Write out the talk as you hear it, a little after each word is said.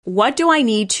what do I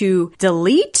need to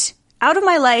delete out of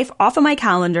my life, off of my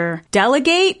calendar,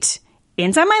 delegate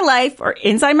inside my life or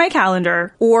inside my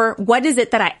calendar, or what is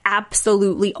it that I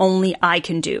absolutely only I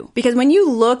can do? Because when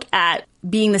you look at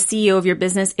being the CEO of your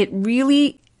business, it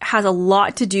really has a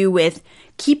lot to do with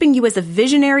keeping you as the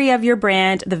visionary of your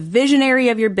brand, the visionary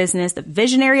of your business, the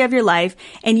visionary of your life.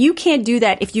 And you can't do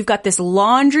that if you've got this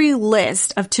laundry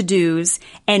list of to-dos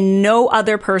and no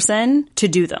other person to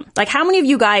do them. Like, how many of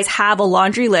you guys have a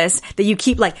laundry list that you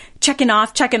keep like checking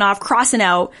off, crossing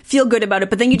out, feel good about it,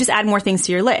 but then you just add more things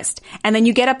to your list. And then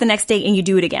you get up the next day and you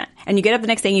do it again. And you get up the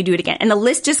next day and you do it again. And the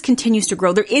list just continues to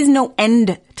grow. There is no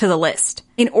end to the list.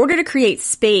 In order to create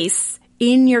space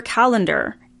in your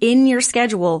calendar, in your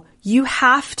schedule, you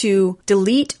have to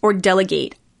delete or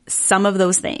delegate some of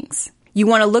those things. You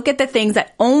want to look at the things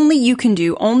that only you can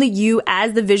do, only you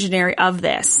as the visionary of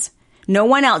this. No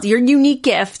one else. Your unique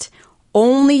gift,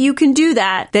 only you can do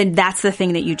that, then that's the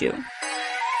thing that you do.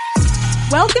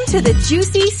 Welcome to the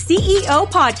Juicy CEO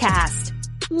Podcast.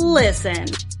 Listen,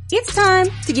 it's time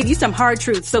to give you some hard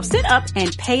truths, so sit up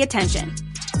and pay attention.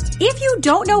 If you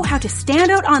don't know how to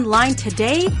stand out online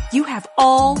today, you have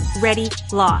already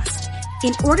lost.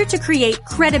 In order to create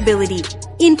credibility,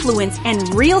 influence,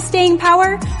 and real staying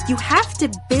power, you have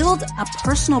to build a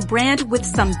personal brand with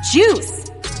some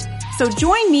juice. So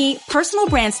join me, personal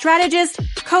brand strategist,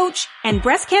 coach, and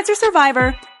breast cancer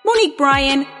survivor, Monique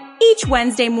Bryan, each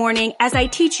Wednesday morning as I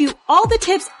teach you all the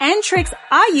tips and tricks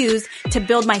I use to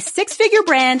build my six-figure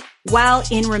brand while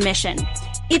in remission.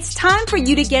 It's time for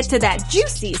you to get to that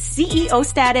juicy CEO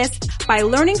status by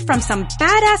learning from some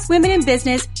badass women in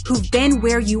business who've been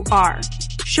where you are,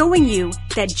 showing you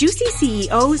that juicy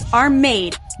CEOs are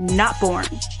made, not born.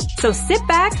 So sit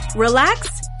back, relax,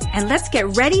 and let's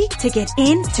get ready to get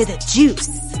into the juice.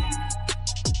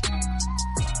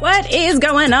 What is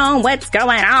going on? What's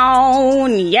going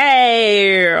on?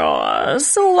 Yeah.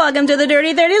 So welcome to the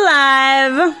Dirty 30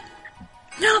 Live.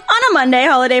 On a Monday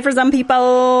holiday for some people.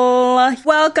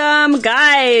 Welcome,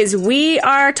 guys. We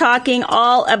are talking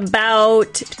all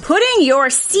about putting your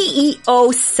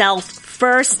CEO self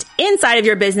first inside of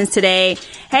your business today.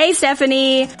 Hey,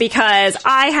 Stephanie, because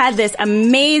I had this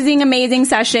amazing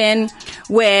session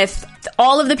with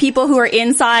all of the people who are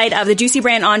inside of the Juicy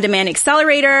Brand On Demand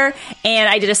Accelerator, and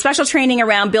I did a special training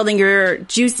around building your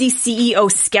juicy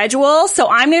CEO schedule. So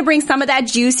I'm going to bring some of that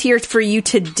juice here for you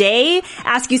today,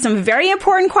 ask you some very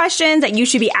important questions that you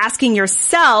should be asking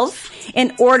yourself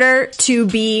in order to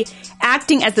be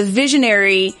acting as the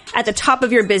visionary at the top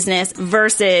of your business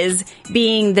versus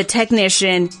being the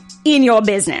technician in your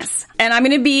business. And I'm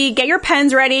going to get your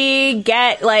pens ready,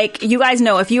 you guys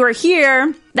know if you are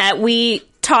here that we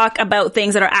talk about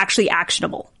things that are actually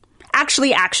actionable.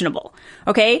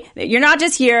 Okay? You're not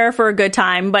just here for a good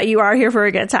time, but you are here for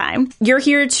a good time. You're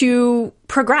here to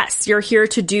progress. You're here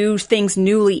to do things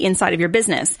newly inside of your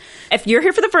business. If you're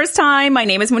here for the first time, my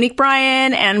name is Monique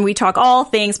Bryan, and we talk all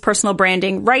things personal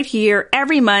branding right here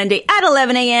every Monday at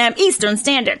 11 a.m. Eastern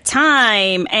Standard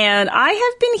Time. And I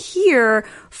have been here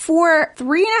for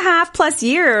 3.5+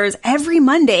 years every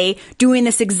Monday doing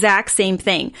this exact same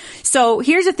thing. So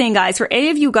here's the thing, guys. For any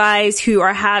of you guys who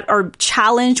are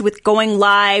challenged with going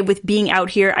live, with being out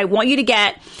here, I want you to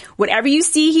get whatever you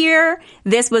see here.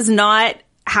 This was not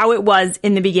how it was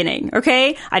in the beginning,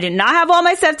 okay? I did not have all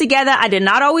my stuff together. I did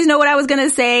not always know what I was going to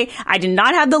say. I did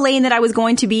not have the lane that I was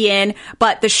going to be in,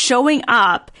 but the showing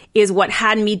up is what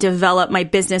had me develop my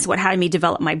business, what had me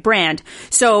develop my brand.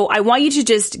 So I want you to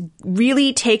just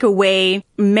really take away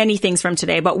many things from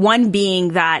today, but one being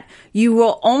that you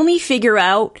will only figure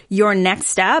out your next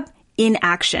step in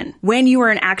action, when you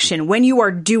are in action, when you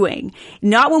are doing,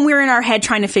 not when we're in our head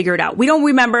trying to figure it out. We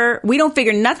don't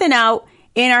figure nothing out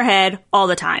in our head all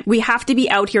the time. We have to be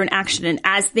out here in action. And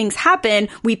as things happen,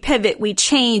 we pivot, we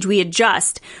change, we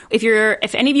adjust.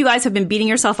 If any of you guys have been beating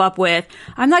yourself up with,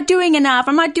 I'm not doing enough,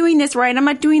 I'm not doing this right, I'm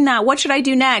not doing that, what should I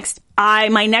do next?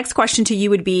 My next question to you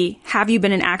would be, have you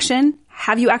been in action?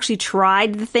 Have you actually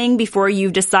tried the thing before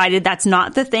you've decided that's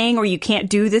not the thing, or you can't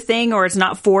do the thing, or it's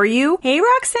not for you? Hey,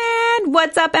 Roxanne.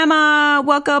 What's up, Emma?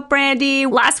 Welcome, Brandy.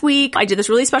 Last week, I did this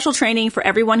really special training for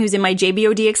everyone who's in my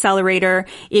JBOD Accelerator.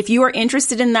 If you are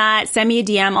interested in that, send me a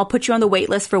DM. I'll put you on the wait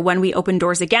list for when we open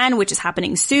doors again, which is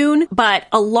happening soon. But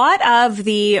a lot of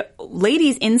the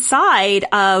ladies inside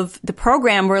of the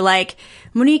program were like,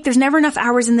 Monique, there's never enough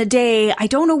hours in the day. I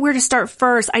don't know where to start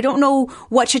first. I don't know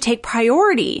what should take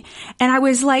priority. And I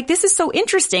was like, this is so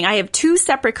interesting. I have 2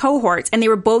 separate cohorts and they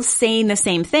were both saying the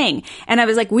same thing. And I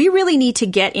was like, we really need to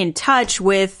get in touch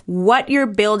with what you're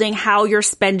building, how you're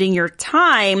spending your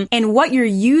time, and what you're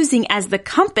using as the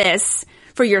compass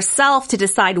for yourself to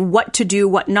decide what to do,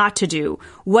 what not to do,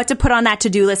 what to put on that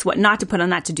to-do list, what not to put on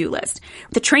that to-do list.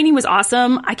 The training was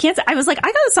awesome. I got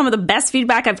some of the best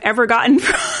feedback I've ever gotten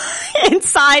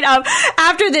inside of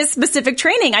after this specific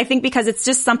training. I think because it's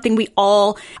just something we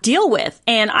all deal with.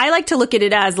 And I like to look at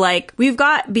it as like, we've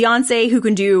got Beyonce who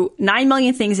can do 9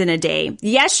 million things in a day.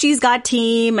 Yes, she's got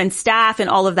team and staff and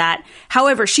all of that.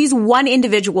 However, she's one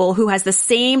individual who has the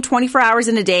same 24 hours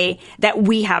in a day that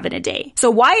we have in a day.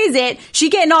 So why is it she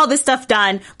getting all this stuff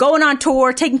done, going on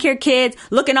tour, taking care of kids,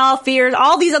 looking all fierce,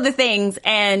 all these other things,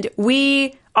 and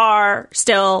we are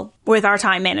still with our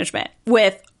time management,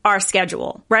 with our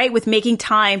schedule, right? With making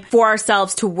time for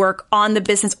ourselves to work on the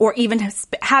business or even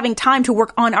having time to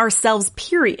work on ourselves,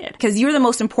 period. Because you're the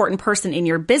most important person in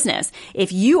your business.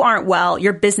 If you aren't well,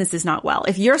 your business is not well.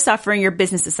 If you're suffering, your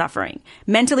business is suffering.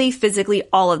 Mentally, physically,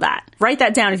 all of that. Write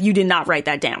that down if you did not write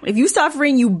that down. If you're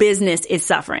suffering, your business is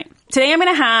suffering. Today I'm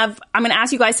going to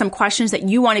ask you guys some questions that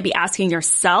you want to be asking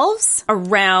yourselves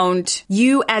around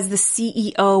you as the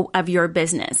CEO of your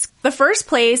business. The first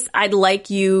place I'd like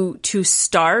you to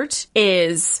start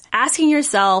is asking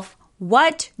yourself,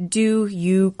 what do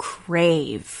you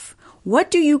crave?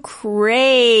 What do you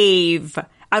crave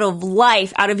out of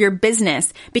life, out of your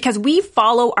business? Because we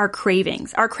follow our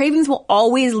cravings. Our cravings will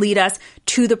always lead us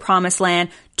to the promised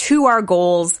land, to our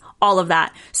goals, all of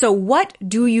that. So what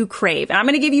do you crave? And I'm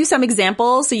going to give you some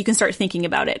examples so you can start thinking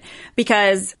about it.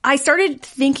 Because I started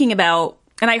thinking about,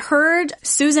 and I heard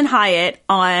Susan Hyatt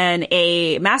on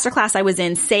a masterclass I was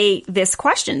in say this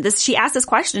question. She asked this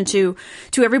question to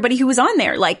everybody who was on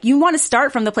there. Like, you want to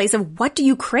start from the place of what do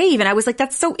you crave? And I was like,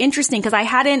 that's so interesting because I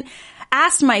hadn't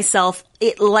asked myself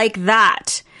it like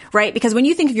that. Right? Because when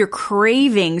you think of your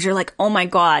cravings, you're like, oh my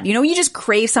God, you just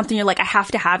crave something. You're like, I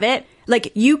have to have it.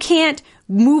 Like, you can't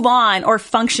move on or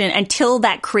function until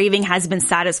that craving has been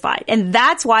satisfied. And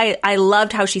that's why I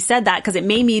loved how she said that, because it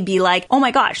made me be like, oh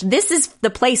my gosh, this is the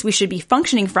place we should be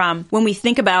functioning from when we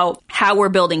think about how we're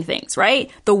building things,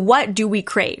 right? The what do we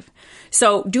crave?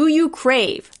 So do you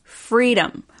crave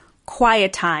freedom,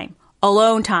 quiet time,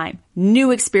 alone time,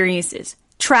 new experiences,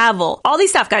 travel, all these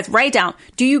stuff, guys, write it down.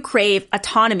 Do you crave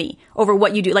autonomy over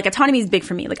what you do? Like, autonomy is big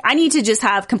for me. Like, I need to just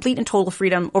have complete and total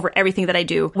freedom over everything that I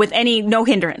do with no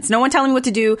hindrance. No one telling me what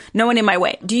to do. No one in my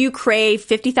way. Do you crave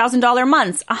 $50,000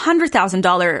 months,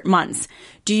 $100,000 months?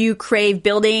 Do you crave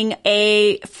building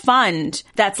a fund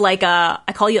that's like I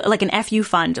call it like an FU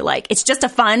fund? Like, it's just a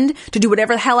fund to do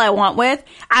whatever the hell I want with.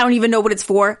 I don't even know what it's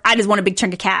for. I just want a big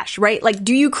chunk of cash, right? Like,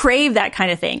 do you crave that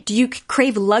kind of thing? Do you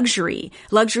crave luxury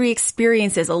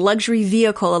experiences, a luxury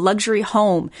vehicle, a luxury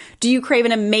home? Do you crave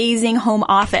an amazing home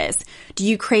office? Do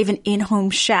you crave an in-home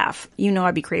chef?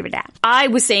 I'd be craving that. I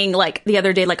was saying like the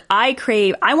other day, like I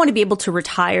want to be able to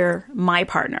retire my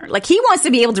partner. Like, he wants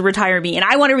to be able to retire me and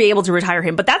I want to be able to retire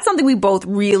him. But that's something we both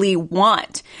really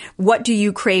want. What do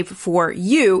you crave for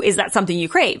you? Is that something you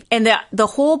crave? And the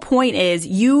whole point is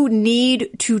you need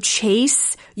to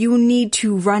chase, you need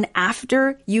to run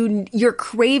after, your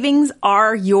cravings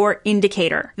are your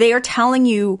indicator. They are telling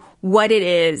you what it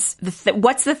is,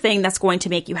 what's the thing that's going to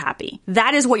make you happy.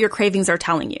 That is what your cravings are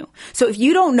telling you. So if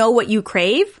you don't know what you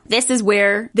crave, this is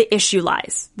where the issue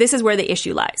lies. This is where the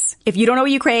issue lies. If you don't know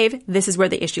what you crave, this is where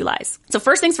the issue lies. So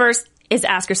first things first is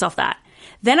ask yourself that.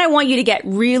 Then I want you to get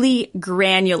really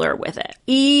granular with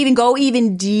it. Go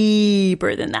even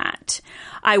deeper than that.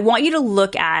 I want you to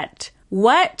look at,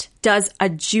 what does a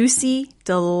juicy,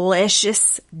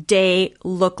 delicious day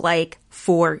look like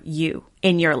for you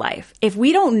in your life? If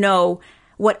we don't know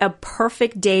what a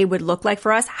perfect day would look like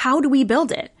for us, how do we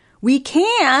build it? We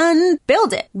can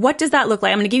build it. What does that look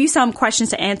like? I'm going to give you some questions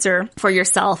to answer for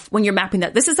yourself when you're mapping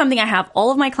that. This is something I have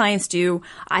all of my clients do.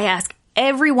 I ask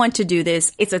everyone to do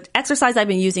this. It's an exercise I've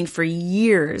been using for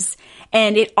years,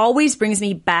 and it always brings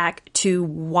me back to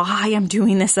why I'm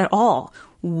doing this at all.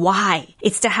 Why?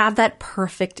 It's to have that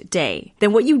perfect day.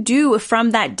 Then what you do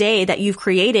from that day that you've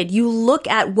created, you look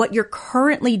at what you're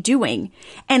currently doing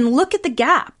and look at the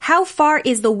gap. How far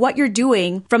is the what you're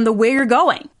doing from the where you're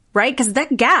going, right? Because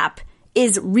that gap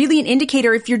is really an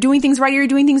indicator if you're doing things right or you're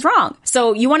doing things wrong.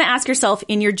 So you want to ask yourself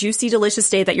in your juicy, delicious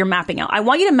day that you're mapping out. I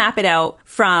want you to map it out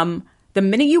from the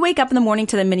minute you wake up in the morning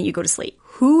to the minute you go to sleep.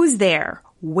 Who's there?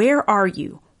 Where are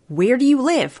you? Where do you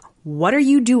live? What are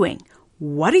you doing?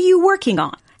 What are you working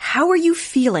on? How are you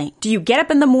feeling? Do you get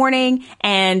up in the morning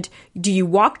and do you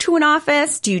walk to an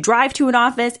office? Do you drive to an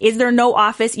office? Is there no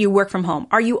office? You work from home.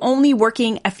 Are you only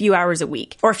working a few hours a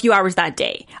week or a few hours that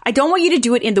day? I don't want you to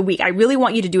do it in the week. I really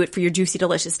want you to do it for your juicy,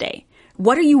 delicious day.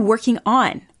 What are you working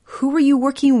on? Who are you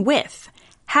working with?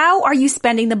 How are you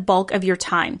spending the bulk of your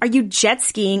time? Are you jet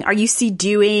skiing? Are you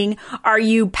sea-dooing? Are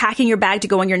you packing your bag to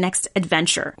go on your next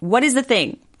adventure? What is the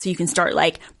thing? So you can start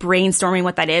like brainstorming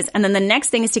what that is. And then the next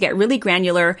thing is to get really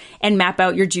granular and map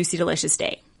out your juicy, delicious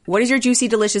day. What does your juicy,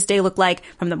 delicious day look like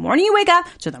from the morning you wake up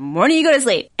to the morning you go to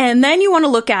sleep? And then you want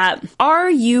to look at, are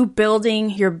you building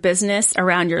your business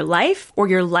around your life or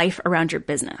your life around your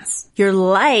business? Your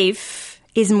life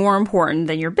is more important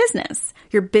than your business.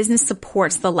 Your business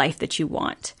supports the life that you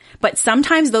want. But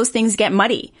sometimes those things get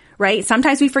muddy, right?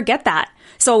 Sometimes we forget that.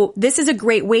 So this is a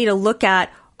great way to look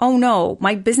at, oh no,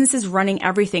 my business is running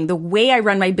everything. The way I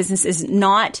run my business is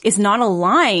not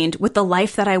aligned with the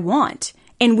life that I want.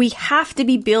 And we have to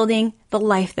be building the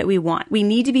life that we want. We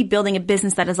need to be building a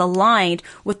business that is aligned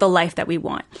with the life that we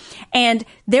want. And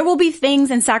there will be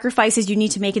things and sacrifices you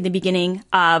need to make in the beginning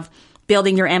of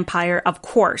building your empire, of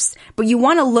course. But you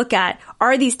want to look at,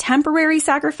 are these temporary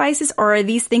sacrifices or are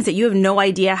these things that you have no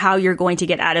idea how you're going to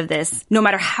get out of this, no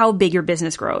matter how big your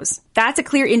business grows? That's a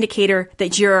clear indicator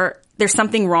that there's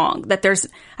something wrong, that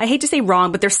I hate to say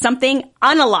wrong, but there's something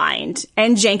unaligned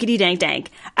and jankety-dank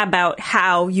about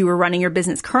how you are running your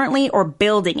business currently or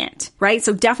building it, right?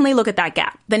 So definitely look at that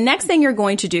gap. The next thing you're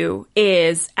going to do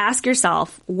is ask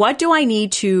yourself, what do I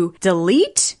need to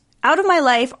delete out of my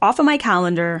life, off of my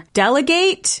calendar,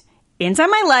 delegate inside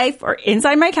my life or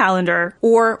inside my calendar,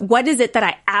 or what is it that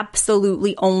I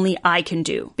absolutely only I can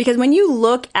do? Because when you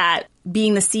look at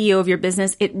being the CEO of your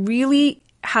business, it really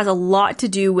has a lot to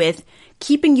do with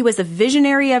keeping you as the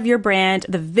visionary of your brand,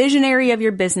 the visionary of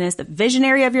your business, the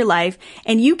visionary of your life.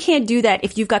 And you can't do that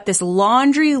if you've got this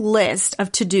laundry list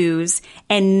of to-dos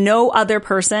and no other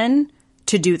person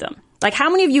to do them. Like,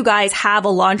 how many of you guys have a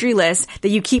laundry list that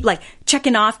you keep like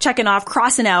checking off,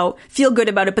 crossing out, feel good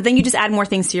about it, but then you just add more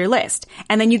things to your list.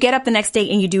 And then you get up the next day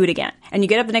and you do it again. And you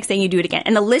get up the next day and you do it again.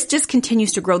 And the list just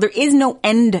continues to grow. There is no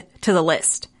end to the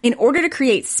list. In order to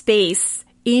create space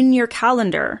in your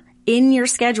calendar, in your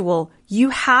schedule,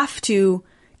 you have to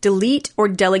delete or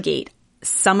delegate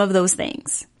some of those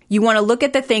things. You want to look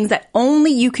at the things that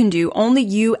only you can do, only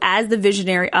you as the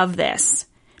visionary of this.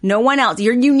 No one else.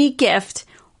 Your unique gift.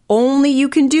 Only you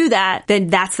can do that, then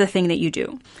that's the thing that you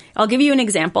do. I'll give you an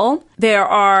example. There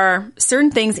are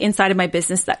certain things inside of my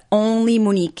business that only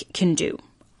Monique can do.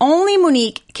 Only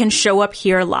Monique can show up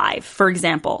here live, for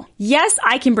example. Yes,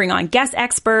 I can bring on guest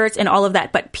experts and all of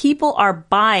that, but people are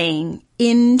buying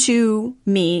into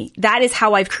me. That is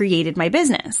how I've created my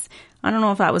business. I don't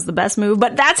know if that was the best move,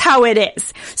 but that's how it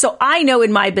is. So I know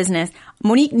in my business,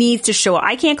 Monique needs to show up.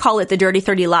 I can't call it the Dirty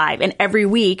 30 Live and every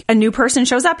week a new person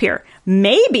shows up here.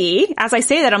 Maybe, as I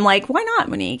say that, I'm like, why not,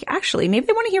 Monique? Actually, maybe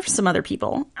they want to hear from some other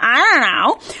people. I don't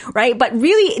know, right? But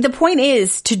really, the point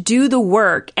is to do the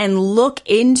work and look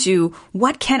into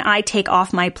what can I take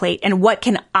off my plate and what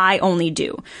can I only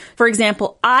do. For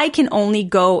example, I can only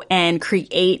go and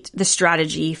create the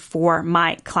strategy for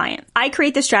my clients. I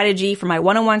create the strategy for my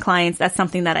one-on-one clients. That's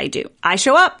something that I do. I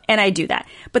show up and I do that.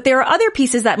 But there are other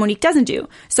pieces that Monique doesn't do.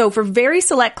 So for very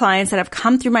select clients that have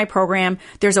come through my program,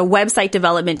 there's a website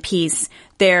development piece.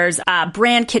 There's a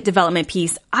brand kit development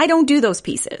piece. I don't do those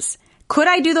pieces. Could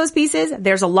I do those pieces?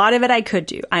 There's a lot of it I could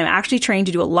do. I'm actually trained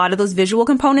to do a lot of those visual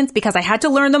components because I had to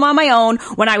learn them on my own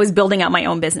when I was building out my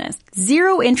own business.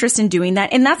 Zero interest in doing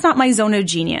that. And that's not my zone of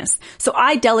genius. So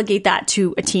I delegate that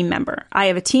to a team member. I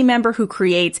have a team member who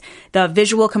creates the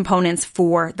visual components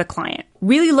for the client.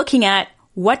 Really looking at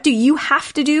what do you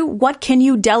have to do? What can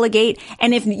you delegate?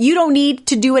 And if you don't need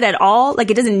to do it at all, like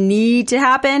it doesn't need to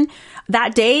happen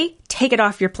that day, take it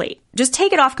off your plate. Just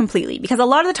take it off completely, because a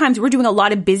lot of the times we're doing a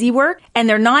lot of busy work and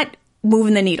they're not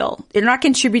moving the needle. They're not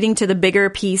contributing to the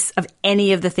bigger piece of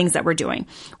any of the things that we're doing.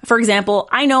 For example,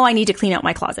 I know I need to clean out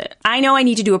my closet. I know I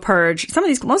need to do a purge.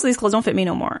 Most of these clothes don't fit me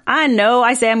no more. I know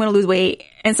I say I'm going to lose weight,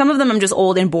 and some of them I'm just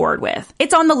old and bored with.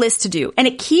 It's on the list to do. And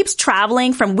it keeps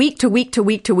traveling from week to week to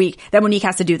week to week that Monique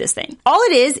has to do this thing. All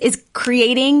it is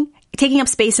taking up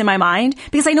space in my mind,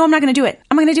 because I know I'm not going to do it.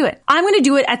 I'm going to do it. I'm going to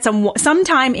do it at some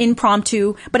time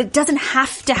impromptu, but it doesn't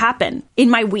have to happen in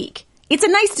my week. It's a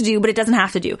nice to do, but it doesn't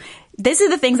have to do. This is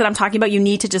the things that I'm talking about. You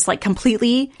need to just like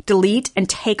completely delete and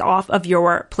take off of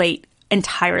your plate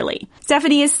entirely.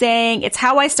 Stephanie is saying, it's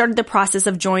how I started the process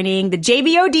of joining the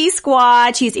JBOD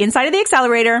squad. She's inside of the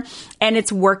accelerator and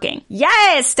it's working.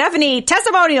 Yes, Stephanie,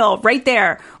 testimonial right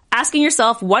there. Asking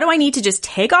yourself, what do I need to just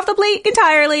take off the plate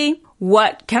entirely?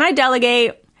 What can I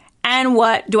delegate? And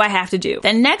what do I have to do?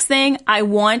 The next thing I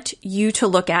want you to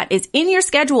look at is in your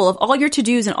schedule of all your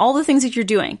to-dos and all the things that you're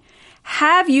doing.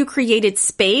 Have you created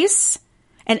space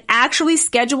and actually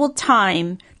scheduled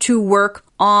time to work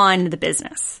on the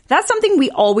business? That's something we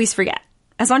always forget.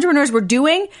 As entrepreneurs, we're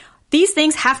doing These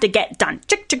things have to get done.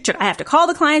 Chick, chick, chick. I have to call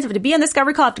the clients. I have to be on the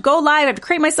discovery call. I have to go live. I have to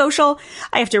create my social.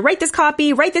 I have to write this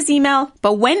copy, write this email.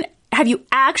 But when have you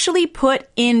actually put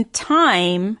in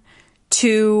time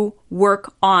to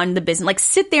work on the business? Like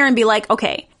sit there and be like,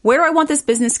 okay, where do I want this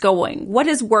business going? What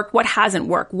has worked? What hasn't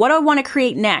worked? What do I want to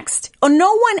create next? Oh,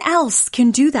 no one else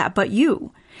can do that but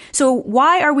you. So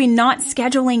why are we not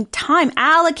scheduling time,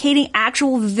 allocating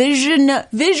actual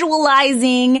visualizing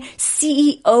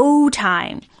CEO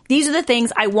time? These are the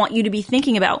things I want you to be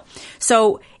thinking about.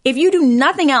 So if you do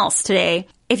nothing else today,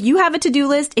 if you have a to-do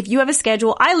list, if you have a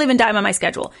schedule, I live and die by my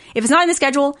schedule. If it's not in the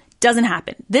schedule, doesn't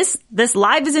happen. This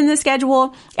live is in the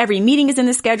schedule. Every meeting is in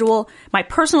the schedule. My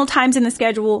personal time's in the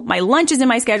schedule. My lunch is in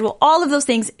my schedule. All of those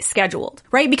things scheduled,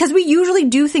 right? Because we usually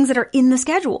do things that are in the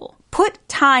schedule. Put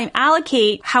time,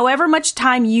 allocate however much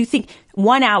time you think,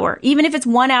 1 hour, even if it's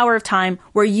 1 hour of time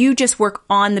where you just work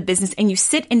on the business and you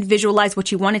sit and visualize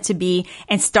what you want it to be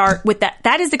and start with that.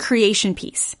 That is the creation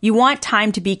piece. You want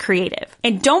time to be creative.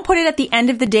 And don't put it at the end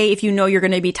of the day if you know you're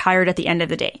going to be tired at the end of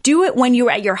the day. Do it when you're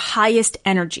at your highest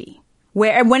energy.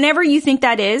 Whenever you think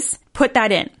that is, put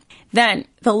that in. Then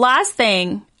the last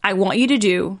thing I want you to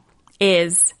do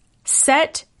is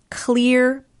set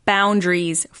clear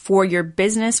boundaries for your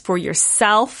business, for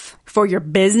yourself, for your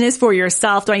business, for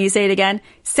yourself. Do I need to say it again?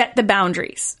 Set the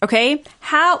boundaries. Okay?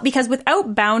 How? Because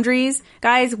without boundaries,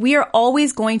 guys, we are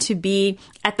always going to be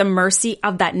at the mercy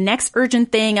of that next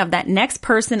urgent thing, of that next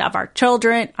person, of our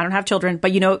children. I don't have children,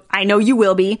 but I know you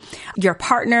will be. Your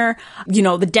partner,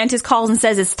 the dentist calls and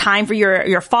says it's time for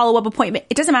your follow-up appointment.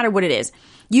 It doesn't matter what it is.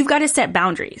 You've got to set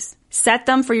boundaries. Set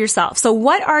them for yourself. So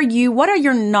what are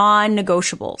your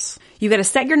non-negotiables? You got to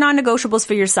set your non-negotiables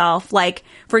for yourself. Like,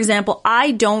 for example,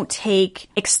 I don't take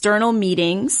external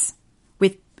meetings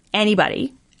with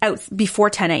anybody out before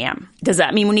 10 a.m. Does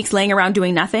that mean Monique's laying around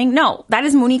doing nothing? No, that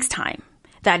is Monique's time.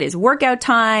 That is workout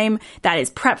time. That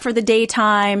is prep for the day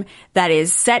time. That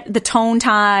is set the tone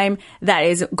time. That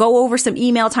is go over some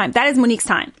email time. That is Monique's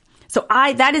time. So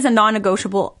that is a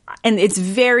non-negotiable, and it's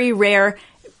very rare.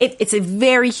 It's a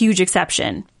very huge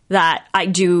exception that I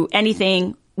do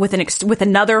anything with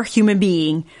another human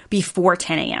being before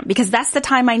 10 a.m. because that's the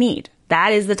time I need.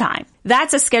 That is the time.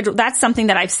 That's a schedule. That's something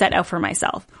that I've set out for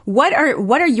myself. What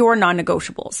are your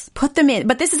non-negotiables? Put them in.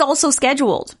 But this is also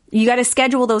scheduled. You got to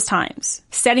schedule those times.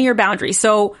 Setting your boundaries.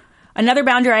 So another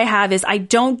boundary I have is I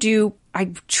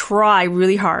try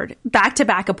really hard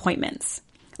back-to-back appointments.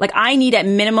 Like I need at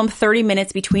minimum 30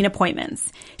 minutes between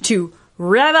appointments to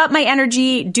rev up my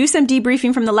energy, do some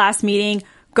debriefing from the last meeting,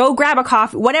 go grab a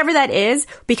coffee, whatever that is,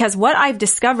 because what I've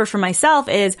discovered for myself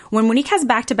is when Monique has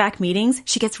back-to-back meetings,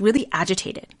 she gets really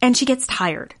agitated and she gets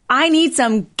tired. I need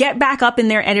some get back up in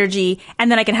their energy and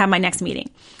then I can have my next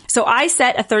meeting. So I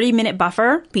set a 30-minute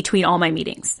buffer between all my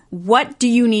meetings. What do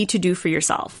you need to do for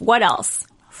yourself? What else?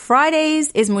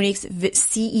 Fridays is Monique's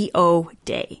CEO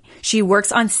day. She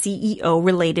works on CEO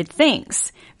related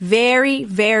things. Very,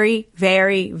 very,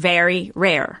 very, very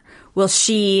rare will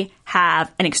she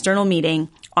have an external meeting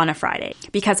on a Friday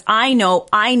because I know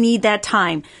I need that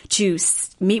time to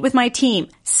meet with my team,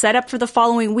 set up for the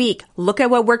following week, look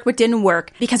at what worked, what didn't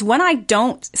work. Because when I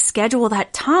don't schedule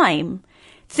that time,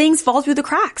 things fall through the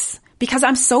cracks. Because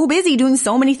I'm so busy doing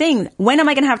so many things. When am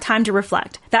I going to have time to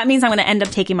reflect? That means I'm going to end up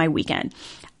taking my weekend.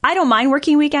 I don't mind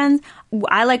working weekends.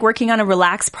 I like working on a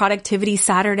relaxed productivity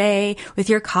Saturday with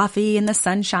your coffee and the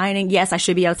sun shining. Yes, I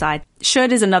should be outside.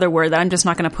 Should is another word that I'm just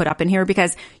not going to put up in here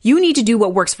because you need to do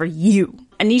what works for you.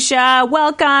 Anisha,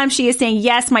 welcome. She is saying,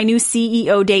 yes, my new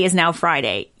CEO day is now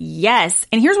Friday. Yes.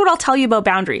 And here's what I'll tell you about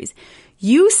boundaries.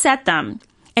 You set them.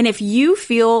 And if you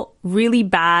feel really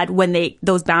bad when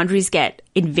those boundaries get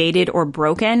invaded or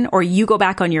broken, or you go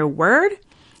back on your word,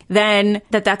 then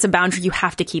that's a boundary you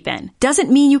have to keep in. Doesn't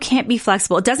mean you can't be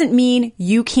flexible. It doesn't mean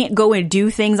you can't go and do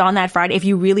things on that Friday if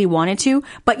you really wanted to,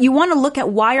 but you want to look at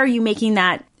why are you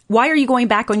going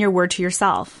back on your word to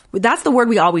yourself? That's the word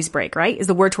we always break, right? Is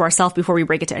the word to ourselves before we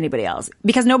break it to anybody else.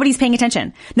 Because nobody's paying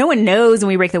attention. No one knows when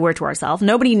we break the word to ourselves.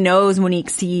 Nobody knows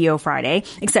Monique's CEO Friday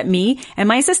except me and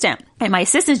my assistant. And my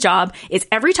assistant's job is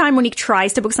every time Monique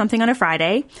tries to book something on a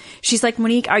Friday, she's like,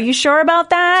 Monique, are you sure about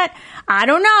that? I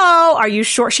don't know. Are you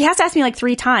sure? She has to ask me like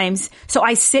 3 times. So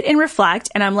I sit and reflect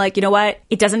and I'm like, you know what?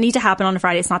 It doesn't need to happen on a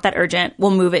Friday. It's not that urgent.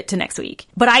 We'll move it to next week.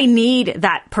 But I need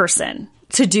that person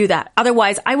to do that.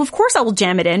 Otherwise, I will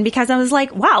jam it in because I was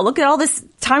like, wow, look at all this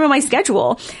time on my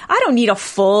schedule. I don't need a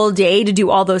full day to do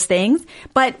all those things,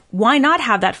 but why not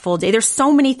have that full day? There's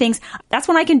so many things. That's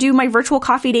when I can do my virtual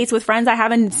coffee dates with friends I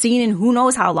haven't seen in who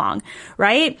knows how long,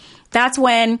 right? That's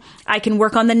when I can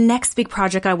work on the next big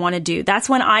project I want to do. That's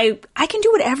when I can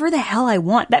do whatever the hell I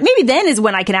want. That maybe then is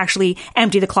when I can actually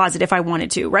empty the closet if I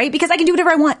wanted to, right? Because I can do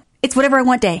whatever I want. It's whatever I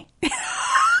want day.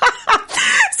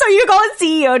 So you call it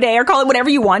CEO day or call it whatever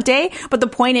you want day. But the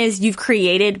point is you've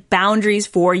created boundaries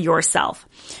for yourself.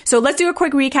 So let's do a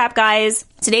quick recap, guys.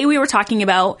 Today we were talking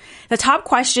about the top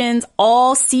questions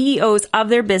all CEOs of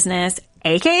their business,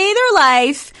 aka their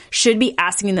life, should be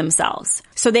asking themselves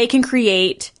so they can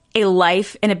create a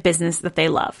life and a business that they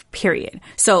love, period.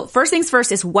 So first things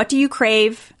first is, what do you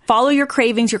crave? Follow your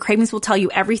cravings. Your cravings will tell you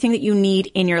everything that you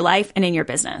need in your life and in your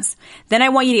business. Then I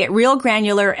want you to get real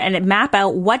granular and map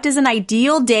out, what does an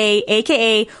ideal day,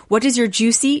 aka what does your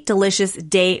juicy, delicious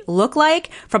day look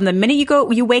like from the minute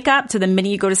you wake up to the minute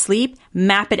you go to sleep.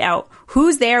 Map it out.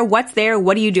 Who's there? What's there?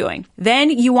 What are you doing? Then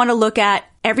you want to look at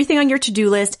everything on your to-do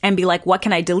list and be like, what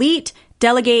can I delete,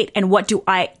 delegate, and what do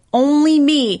I only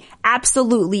me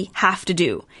absolutely have to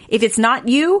do? If it's not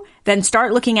you, then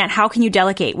start looking at how can you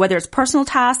delegate, whether it's personal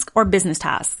tasks or business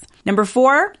tasks. Number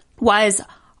 4 was,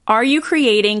 are you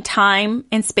creating time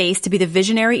and space to be the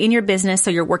visionary in your business?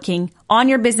 So you're working on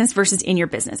your business versus in your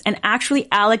business, and actually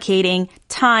allocating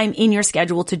time in your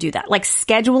schedule to do that. Like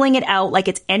scheduling it out like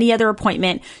it's any other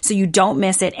appointment so you don't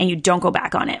miss it and you don't go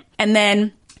back on it. And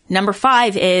then number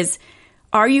 5 is,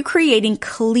 are you creating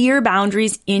clear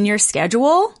boundaries in your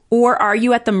schedule, or are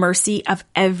you at the mercy of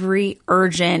every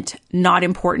urgent, not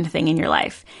important thing in your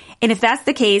life? And if that's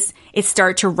the case, it's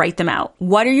start to write them out.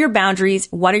 What are your boundaries?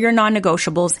 What are your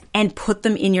non-negotiables? And put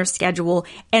them in your schedule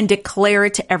and declare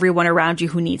it to everyone around you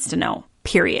who needs to know.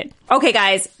 Period. Okay,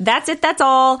 guys, that's it. That's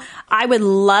all. I would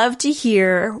love to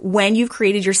hear when you've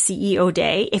created your CEO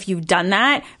day. If you've done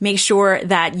that, make sure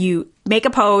that you make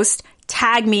a post,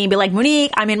 tag me and be like,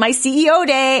 Monique, I'm in my CEO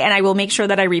day, and I will make sure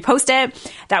that I repost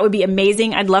it. That would be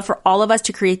amazing. I'd love for all of us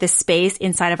to create this space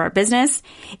inside of our business.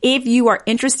 If you are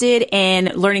interested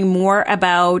in learning more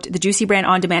about the Juicy Brand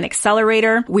On Demand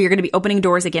Accelerator, we are going to be opening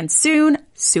doors again soon.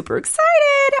 Super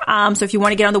excited. So if you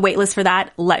want to get on the wait list for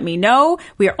that, let me know.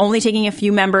 We are only taking a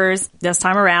few members this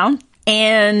time around.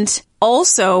 And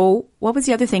also, what was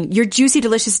the other thing? Your Juicy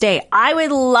Delicious Day. I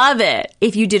would love it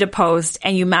if you did a post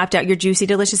and you mapped out your Juicy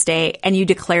Delicious Day and you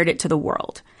declared it to the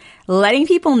world. Letting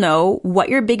people know what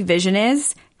your big vision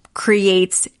is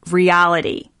creates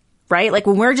reality, right? Like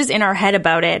when we're just in our head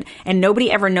about it and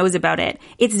nobody ever knows about it,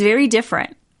 it's very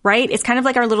different, right? It's kind of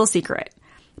like our little secret.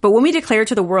 But when we declare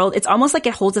to the world, it's almost like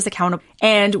it holds us accountable.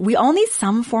 And we all need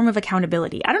some form of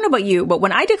accountability. I don't know about you, but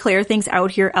when I declare things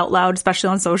out here out loud, especially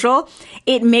on social,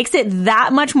 it makes it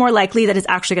that much more likely that it's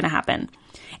actually going to happen.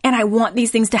 And I want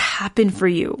these things to happen for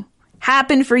you.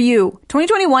 Happen for you.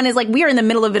 2021 is like, we are in the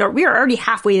middle of it. We are already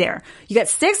halfway there. You got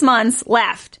 6 months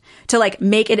left to like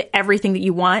make it everything that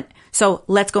you want. So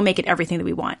let's go make it everything that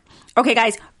we want. Okay,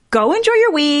 guys. Go enjoy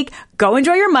your week, go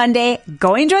enjoy your Monday,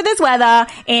 go enjoy this weather,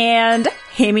 and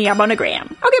hit me up on a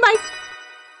gram. Okay, bye.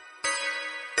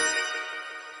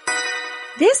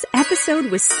 This episode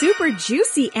was super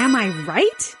juicy, am I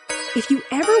right? If you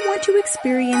ever want to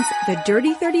experience the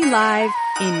Dirty 30 Live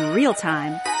in real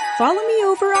time, follow me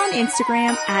over on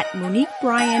Instagram at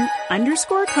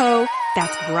MoniqueBryan_co.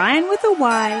 That's Brian with a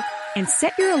Y. And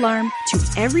set your alarm to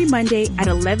every Monday at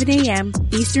 11 a.m.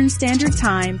 Eastern Standard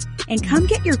Time and come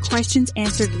get your questions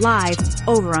answered live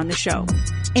over on the show.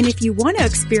 And if you want to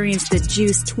experience the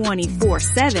juice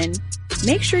 24/7,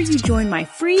 make sure you join my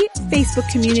free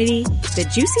Facebook community, the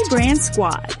Juicy Brand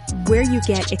Squad, where you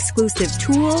get exclusive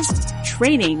tools,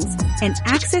 trainings, and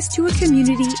access to a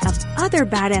community of other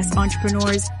badass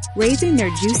entrepreneurs raising their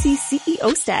juicy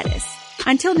CEO status.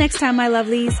 Until next time, my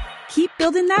lovelies, keep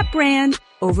building that brand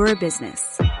over a business.